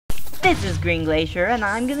This is Greenglacier, and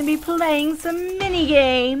I'm gonna be playing some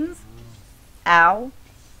minigames. Ow.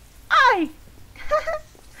 I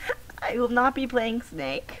will not be playing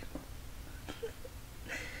Snake.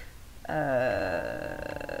 I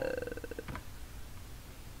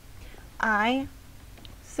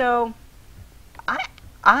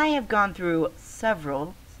have gone through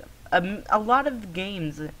a lot of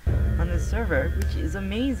games on this server, which is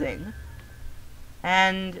amazing.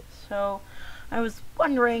 And so I was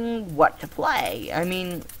wondering what to play. I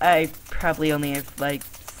mean, I probably only have like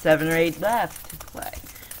 7 or 8 left to play.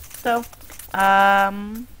 So,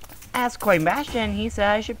 asked Coinbastion, he said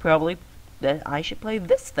I should play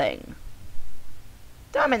this thing.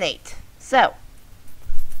 Dominate. So,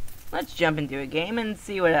 let's jump into a game and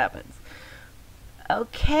see what happens.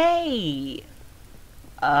 Okay.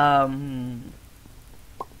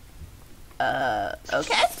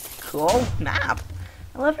 Okay. Cool map.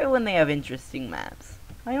 I love it when they have interesting maps.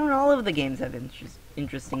 Why don't all of the games have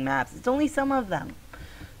interesting maps? It's only some of them.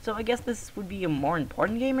 So I guess this would be a more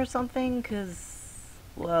important game or something, because,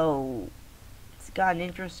 well, it's got an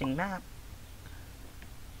interesting map.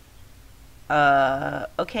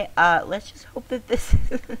 Okay, let's just hope that this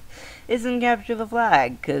isn't capture the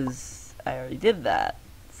flag, because I already did that,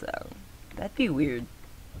 so that'd be weird.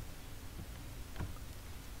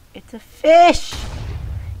 It's a fish!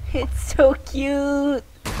 It's so cute!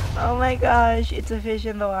 Oh my gosh, it's a fish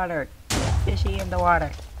in the water. Fishy in the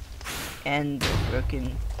water. And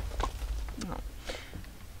broken. Oh.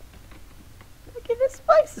 Okay, this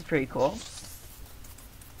place is pretty cool.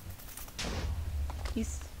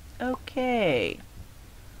 He's okay.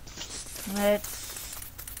 Let's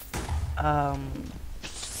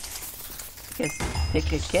guess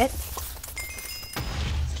pick a kit.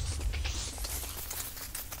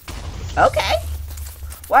 Okay.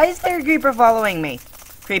 Why is there a creeper following me?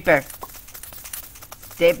 Creeper.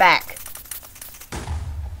 Stay back.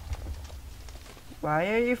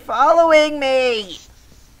 Why are you following me?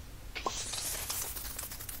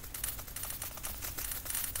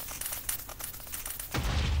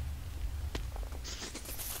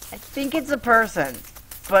 I think it's a person,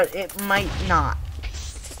 but it might not.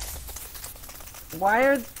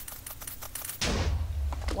 Why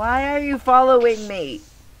are you following me?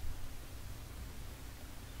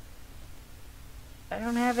 I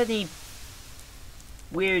don't have any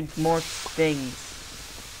weird morph things.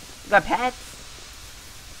 You got pets?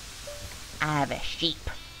 I have a sheep.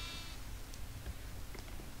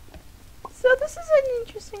 So this is an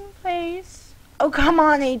interesting place. Oh, come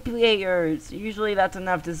on, 8 players. Usually that's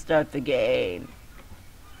enough to start the game.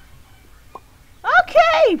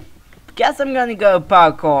 Okay. Guess I'm gonna go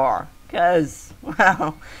parkour. Cause,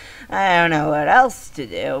 well, I don't know what else to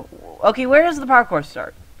do. Okay, where does the parkour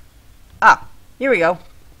start? Ah, here we go.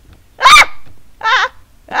 Ah! Ah!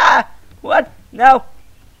 Ah! What? No.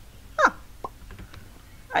 Huh.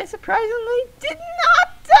 I surprisingly did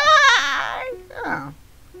not die! Oh.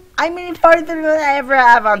 I made it farther than I ever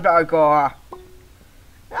have on parkour.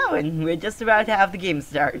 Oh, and we're just about to have the game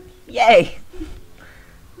start. Yay!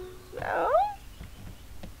 So...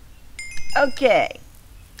 okay.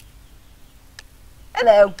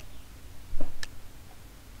 Hello.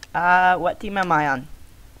 What team am I on?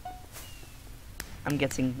 I'm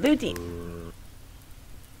guessing blue team.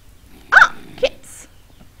 Ah! Kits!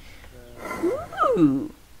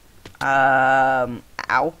 Ooh! Ow.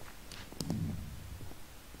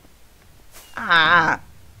 Ah!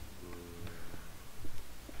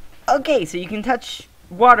 Okay, so you can touch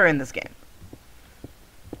water in this game.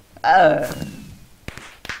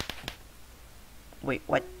 Wait,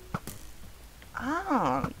 what?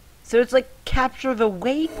 Oh. So it's like capture the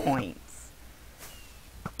waypoints.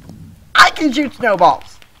 I can shoot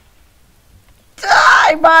snowballs!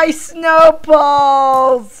 Die, my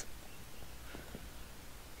snowballs!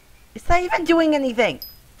 Is that even doing anything?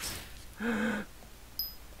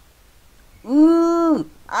 Ooh,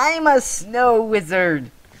 I'm a snow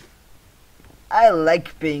wizard. I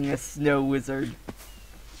like being a snow wizard.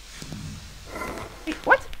 Wait,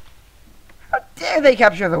 what? How dare they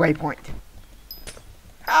capture the waypoint?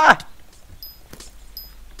 Ah!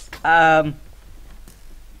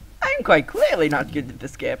 I'm quite clearly not good at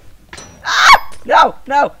this game. Ah! No!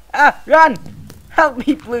 No! Ah! Run! Help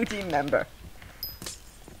me, blue team member.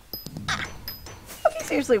 Ah. Okay,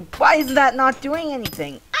 seriously, why is that not doing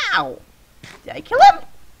anything? Ow! Did I kill him?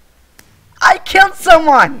 I killed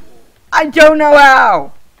someone! I don't know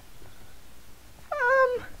how!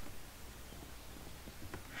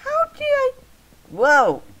 How did I...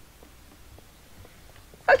 whoa!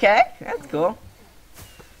 Okay, that's cool.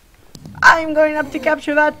 I'm going up to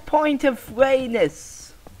capture that point of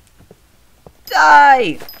wayness.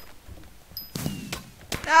 Die!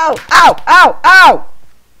 No! Ow! Ow! Ow!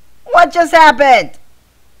 What just happened?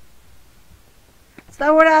 Is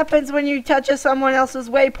that what happens when you touch someone else's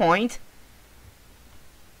waypoint?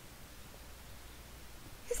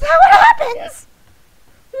 Is that what happens?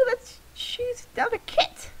 Ooh, let's choose another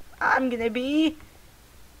kit. I'm gonna be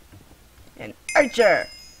an archer.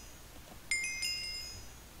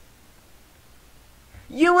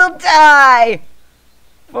 You will die!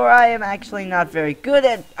 For I am actually not very good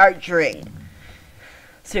at archering.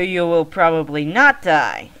 So you will probably not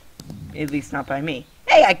die. At least not by me.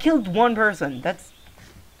 Hey, I killed one person. That's...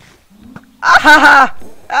 Ah ha ha!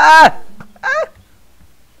 Ah! Ah!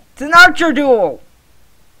 It's an archer duel!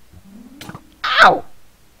 Ow!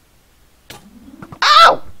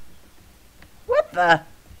 Ow! What the?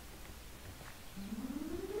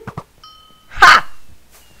 Ha!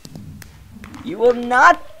 You will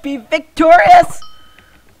not be victorious,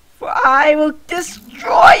 for I will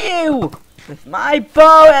destroy you with my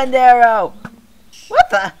bow and arrow. What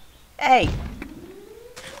the? Hey.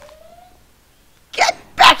 Get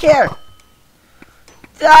back here!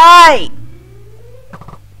 Die!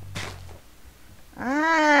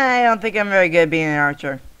 I don't think I'm very good at being an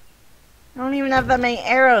archer. I don't even have that many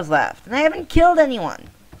arrows left, and I haven't killed anyone.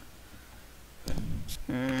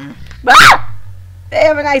 Ah! They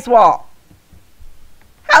have an ice wall.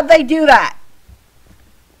 How'd they do that?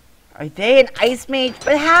 Are they an ice mage?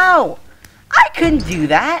 But how? I couldn't do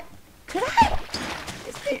that. Could I?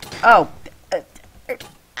 Oh.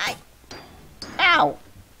 Ow.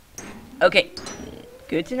 Okay.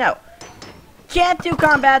 Good to know. Can't do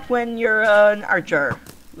combat when you're an archer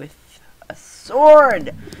with a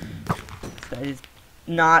sword. That is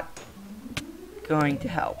not going to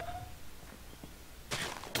help.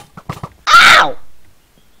 Ow!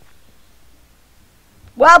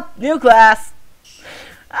 Well, new class.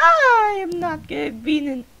 I am not good at being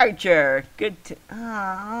an archer. Good to...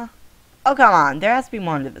 Oh, come on. There has to be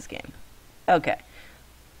more to this game. Okay.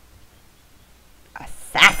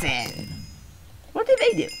 Assassin. What do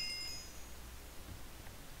they do?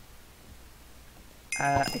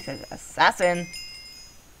 I said assassin.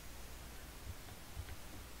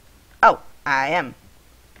 Oh, I am.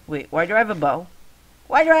 Wait, why do I have a bow?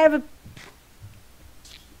 Why do I have a...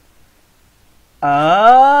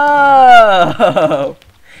 Oh!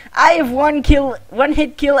 I have one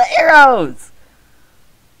hit kill arrows!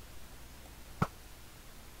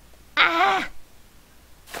 Ah!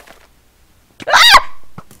 Ah!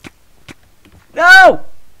 No!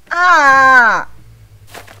 Ah!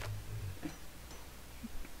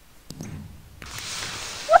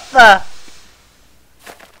 What the?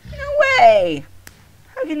 No way!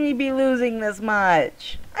 How can we be losing this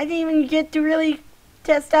much? I didn't even get to really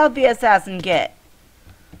test out the assassin kit.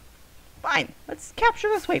 Fine, let's capture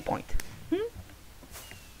this waypoint.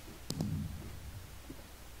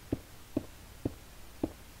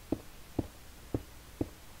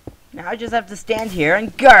 Now I just have to stand here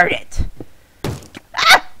and guard it.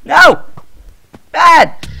 Ah! No!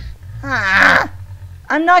 Bad! Ah!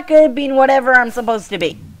 I'm not good at being whatever I'm supposed to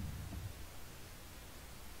be.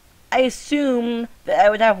 I assume that I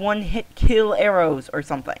would have one hit kill arrows or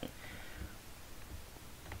something.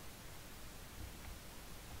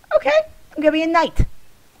 Okay, I'm gonna be a knight.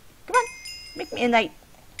 Come on, make me a knight.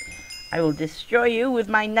 I will destroy you with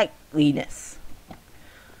my knightliness.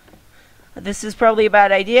 This is probably a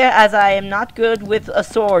bad idea, as I am not good with a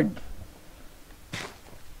sword.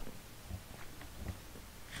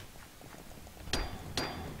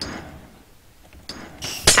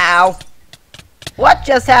 Ow. What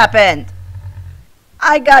just happened?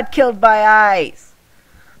 I got killed by ice.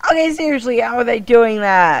 Okay, seriously, how are they doing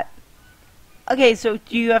that? Okay, so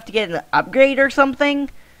do you have to get an upgrade or something?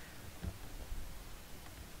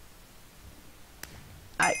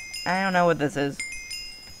 I don't know what this is.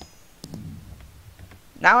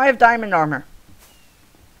 Now I have diamond armor.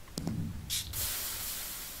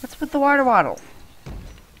 What's with the water bottle?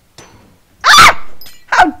 Ah!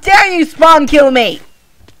 How dare you spawn kill me!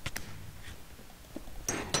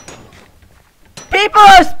 People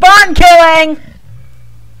are spawn killing!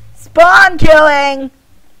 Spawn killing!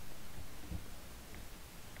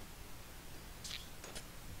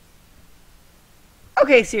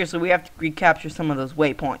 Okay, seriously, we have to recapture some of those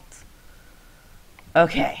waypoints.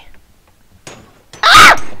 Okay.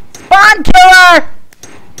 Ah! Spawn killer!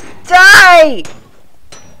 Die!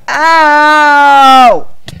 Ow!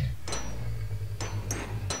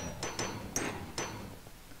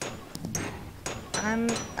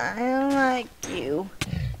 I don't like you.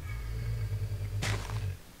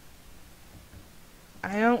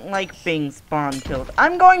 I don't like being spawn killed.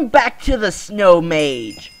 I'm going back to the snow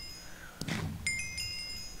mage.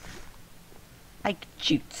 I can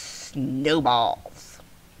shoot snowballs.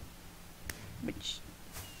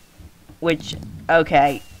 Which,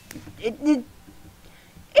 okay. It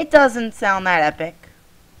doesn't sound that epic.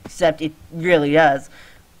 Except it really does.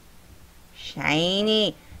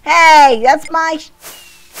 Shiny. Hey, that's my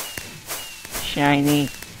shiny.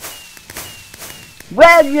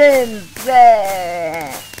 Weapons!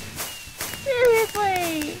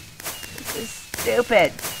 Seriously? This is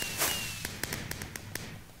stupid.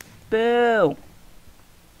 Boo.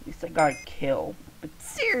 At least I got a kill. But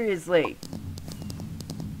seriously.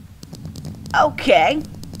 Okay.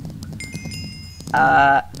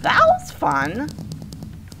 That was fun.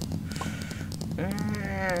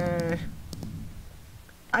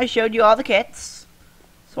 I showed you all the kits.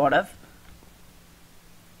 Sort of.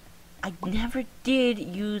 I never did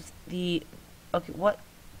use the... Okay, what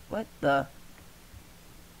the...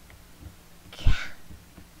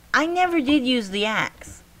 I never did use the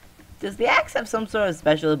axe. Does the axe have some sort of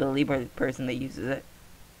special ability for the person that uses it?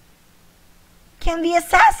 Can the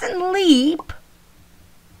assassin leap?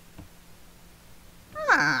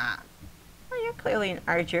 Ah. Well, you're clearly an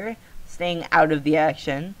archer. Staying out of the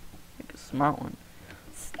action. Like a smart one.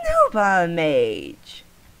 Snowball mage.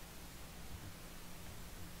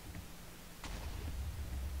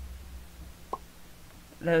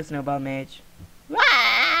 Hello, snowball mage.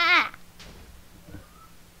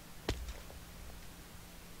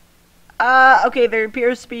 Okay, there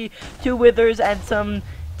appears to be 2 withers and some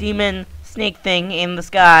demon snake thing in the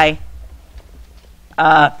sky.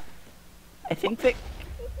 I think they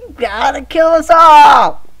gotta kill us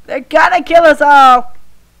all! They're gonna kill us all!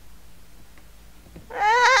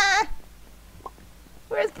 Ah!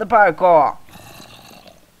 Where's the parkour?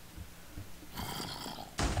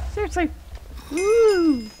 Seriously?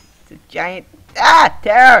 Woo! It's a giant... Ah!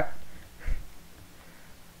 Terror!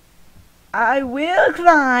 I will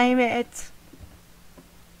climb it!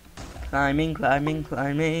 Climbing, climbing,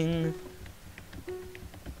 climbing.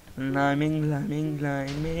 Climbing, climbing,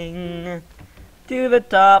 climbing. To the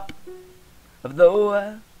top of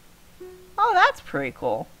the... Oh, that's pretty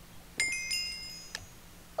cool.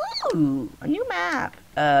 Ooh, a new map.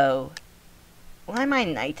 Oh. Why am I a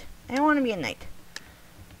knight? I don't want to be a knight.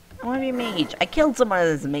 I want to be a mage. I killed someone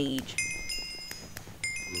as a mage.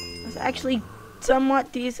 I was actually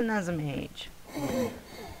somewhat decent as a mage.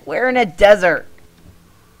 We're in a desert.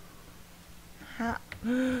 How?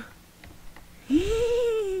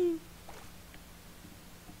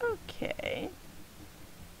 Okay.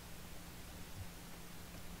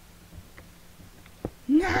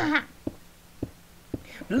 Nah.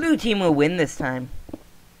 Blue team will win this time.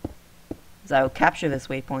 As I will capture this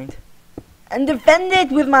waypoint. And defend it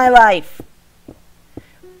with my life!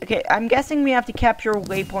 Okay, I'm guessing we have to capture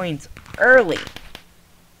waypoints early.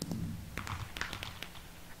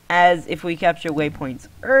 As if we capture waypoints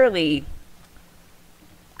early...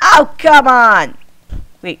 Oh, come on!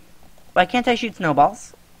 Wait, why can't I shoot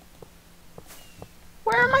snowballs?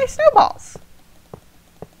 Where are my snowballs?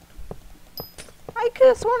 I could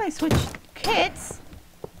have sworn I switched kits.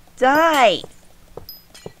 Die!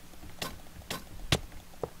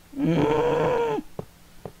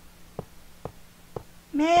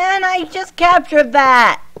 Man, I just captured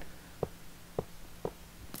that!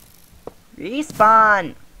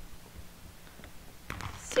 Respawn!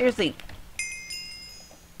 Seriously.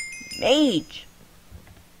 Mage!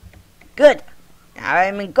 Good! Now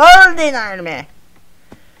I'm in golden armor!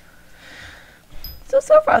 So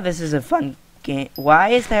far this is a fun game. Why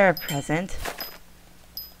is there a present?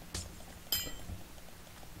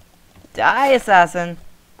 Die, assassin!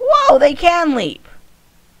 Whoa, they can leap!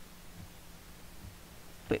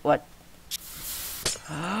 Wait, what?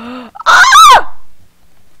 Ah!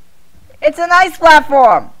 It's an ice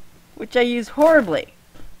platform! Which I use horribly.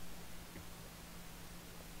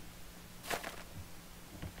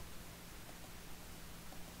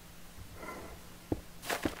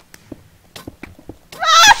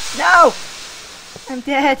 Ah! No! I'm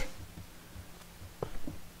dead.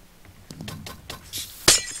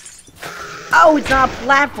 Oh, it's not a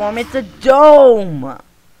platform, it's a dome!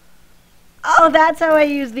 Oh, that's how I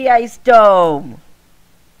use the ice dome!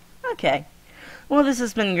 Okay. Well, this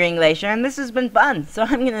has been Greenglacier, and this has been fun, so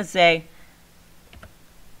I'm gonna say...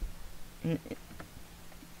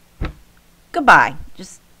 Goodbye.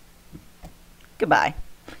 Just... Goodbye.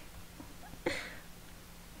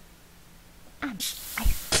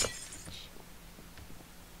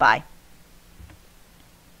 Bye.